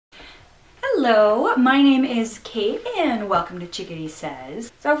Hello, my name is Kate and welcome to Chickadee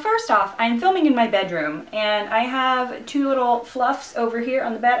Says. So first off, I'm filming in my bedroom and I have two little fluffs over here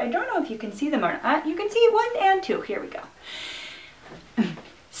on the bed. I don't know if you can see them or not. You can see one and two. Here we go.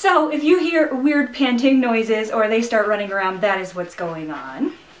 So if you hear weird panting noises or they start running around, that is what's going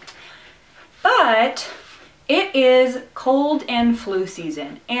on. But it is cold and flu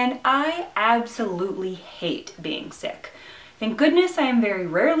season and I absolutely hate being sick. Thank goodness I am very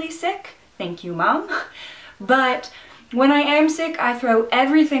rarely sick. Thank you, Mom. But when I am sick, I throw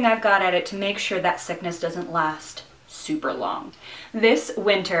everything I've got at it to make sure that sickness doesn't last super long. This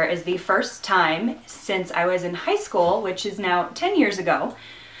winter is the first time since I was in high school, which is now 10 years ago,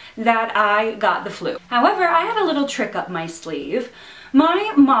 that I got the flu. However, I had a little trick up my sleeve.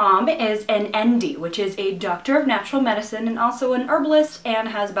 My mom is an ND, which is a doctor of natural medicine and also an herbalist and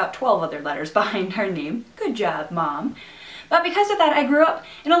has about 12 other letters behind her name. Good job, Mom. But because of that, I grew up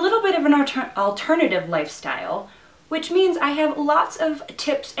in a little bit of an alternative lifestyle, which means I have lots of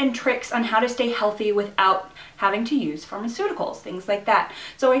tips and tricks on how to stay healthy without having to use pharmaceuticals, things like that.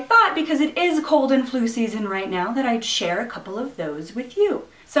 So I thought, because it is cold and flu season right now, that I'd share a couple of those with you.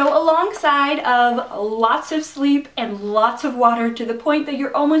 So alongside of lots of sleep and lots of water to the point that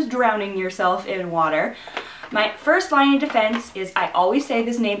you're almost drowning yourself in water, my first line of defense is, I always say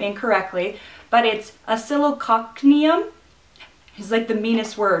this name incorrectly, but it's oscillococnium. It's like the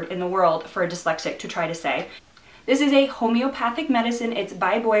meanest word in the world for a dyslexic to try to say. This is a homeopathic medicine. It's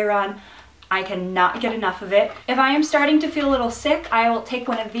by Boiron. I cannot get enough of it. If I am starting to feel a little sick, I will take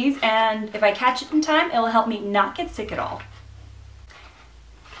one of these, and if I catch it in time, it will help me not get sick at all.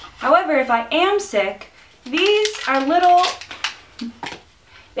 However, if I am sick, these are little,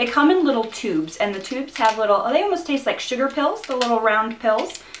 they come in little tubes, and the tubes have little, they almost taste like sugar pills, the little round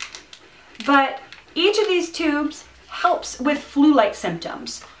pills. But each of these tubes helps with flu-like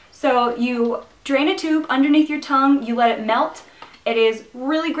symptoms. So you drain a tube underneath your tongue, you let it melt. It is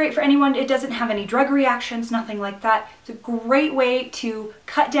really great for anyone. It doesn't have any drug reactions, nothing like that. It's a great way to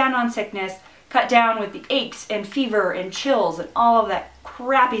cut down on sickness, cut down with the aches and fever and chills and all of that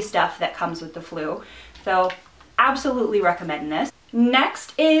crappy stuff that comes with the flu. So absolutely recommend this.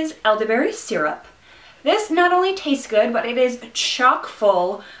 Next is elderberry syrup. This not only tastes good, but it is chock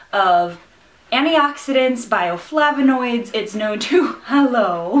full of antioxidants, bioflavonoids. It's known to,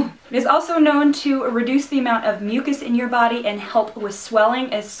 it is also known to reduce the amount of mucus in your body and help with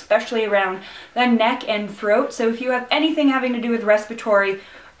swelling, especially around the neck and throat. So if you have anything having to do with respiratory,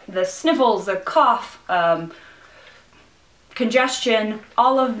 the sniffles, the cough, congestion,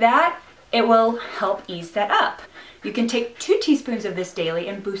 all of that, it will help ease that up. You can take 2 teaspoons of this daily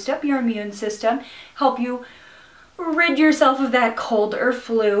and boost up your immune system, help you rid yourself of that cold or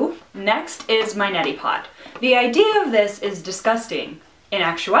flu. Next is my neti pot. The idea of this is disgusting. In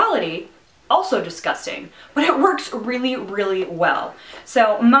actuality, also disgusting, but it works really, really well.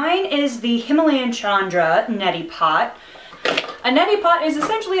 So mine is the Himalayan Chandra neti pot. A neti pot is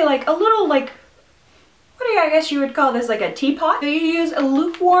essentially like a little, I guess you would call this like a teapot. So you use a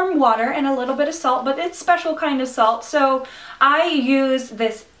lukewarm water and a little bit of salt, but it's special kind of salt. So I use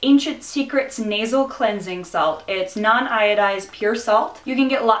this Ancient Secrets nasal cleansing salt. It's non-iodized pure salt. You can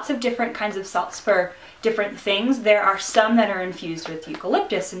get lots of different kinds of salts for different things. There are some that are infused with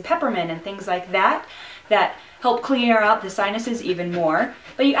eucalyptus and peppermint and things like that that help clear out the sinuses even more.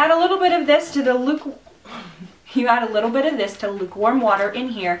 But you add a little bit of this to the lukewarm water in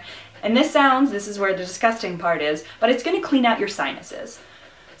here. And this is where the disgusting part is, but it's going to clean out your sinuses.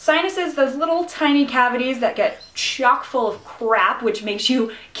 Sinuses, those little tiny cavities that get chock full of crap, which makes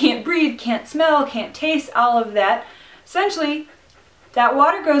you can't breathe, can't smell, can't taste, all of that. Essentially, that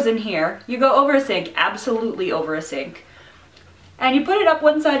water goes in here, you go over a sink, absolutely over a sink, and you put it up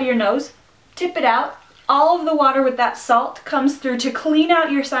one side of your nose, tip it out, all of the water with that salt comes through to clean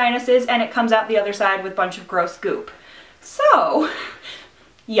out your sinuses, and it comes out the other side with a bunch of gross goop. So,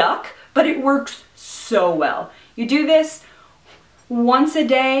 yuck, but it works so well. You do this once a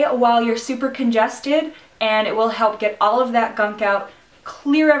day while you're super congested, and it will help get all of that gunk out,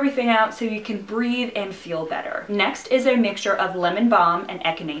 clear everything out so you can breathe and feel better. Next is a mixture of lemon balm and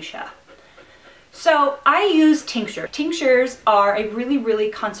echinacea. So I use tincture. Tinctures are a really, really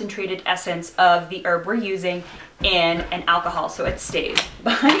concentrated essence of the herb we're using in an alcohol, so it stays.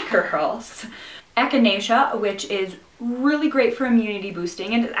 Bye, girls. Echinacea, which is really great for immunity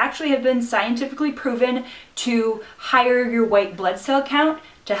boosting, and it actually has been scientifically proven to higher your white blood cell count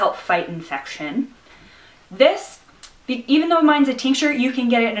to help fight infection. This, even though mine's a tincture, you can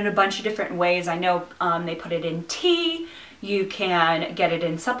get it in a bunch of different ways. I know they put it in tea, you can get it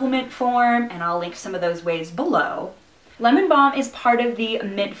in supplement form, and I'll link some of those ways below. Lemon balm is part of the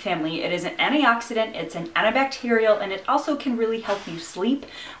mint family. It is an antioxidant, it's an antibacterial, and it also can really help you sleep,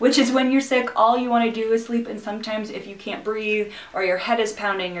 which is when you're sick, all you want to do is sleep, and sometimes if you can't breathe or your head is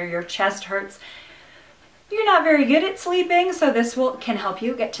pounding or your chest hurts, you're not very good at sleeping, so this can help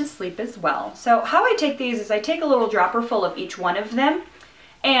you get to sleep as well. So how I take these is I take a little dropper full of each one of them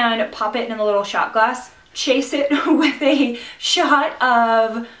and pop it in a little shot glass, chase it with a shot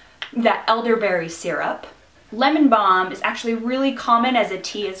of that elderberry syrup. Lemon balm is actually really common as a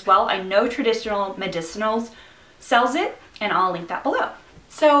tea as well. I know Traditional Medicinals sells it, and I'll link that below.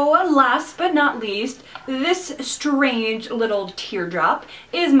 So last but not least, this strange little teardrop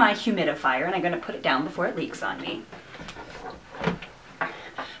is my humidifier, and I'm going to put it down before it leaks on me.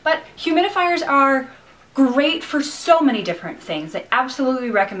 But humidifiers are great for so many different things. I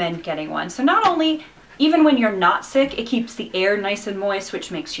absolutely recommend getting one. So not only, even when you're not sick, it keeps the air nice and moist, which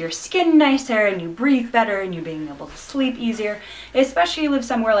makes your skin nicer and you breathe better and you're being able to sleep easier, especially if you live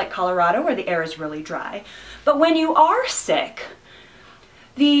somewhere like Colorado where the air is really dry. But when you are sick,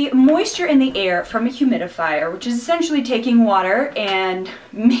 the moisture in the air from a humidifier, which is essentially taking water and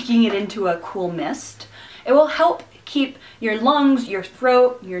making it into a cool mist, it will help keep your lungs, your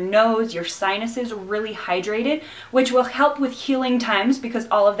throat, your nose, your sinuses really hydrated, which will help with healing times because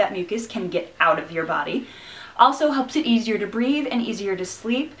all of that mucus can get out of your body. Also helps it easier to breathe and easier to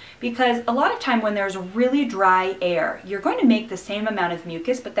sleep because a lot of time when there's really dry air, you're going to make the same amount of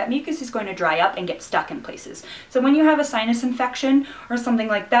mucus, but that mucus is going to dry up and get stuck in places. So when you have a sinus infection or something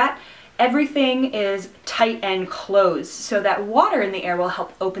like that, everything is tight and closed, so that water in the air will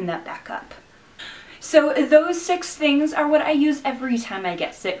help open that back up. So those 6 things are what I use every time I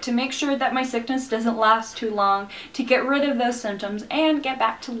get sick to make sure that my sickness doesn't last too long, to get rid of those symptoms and get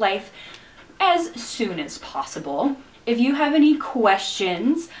back to life as soon as possible. If you have any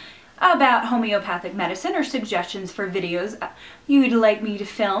questions about homeopathic medicine or suggestions for videos you'd like me to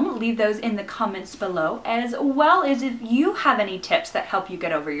film, leave those in the comments below, as well as if you have any tips that help you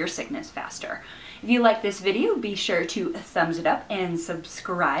get over your sickness faster. If you like this video, be sure to thumbs it up and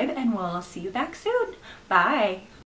subscribe, and we'll see you back soon. Bye!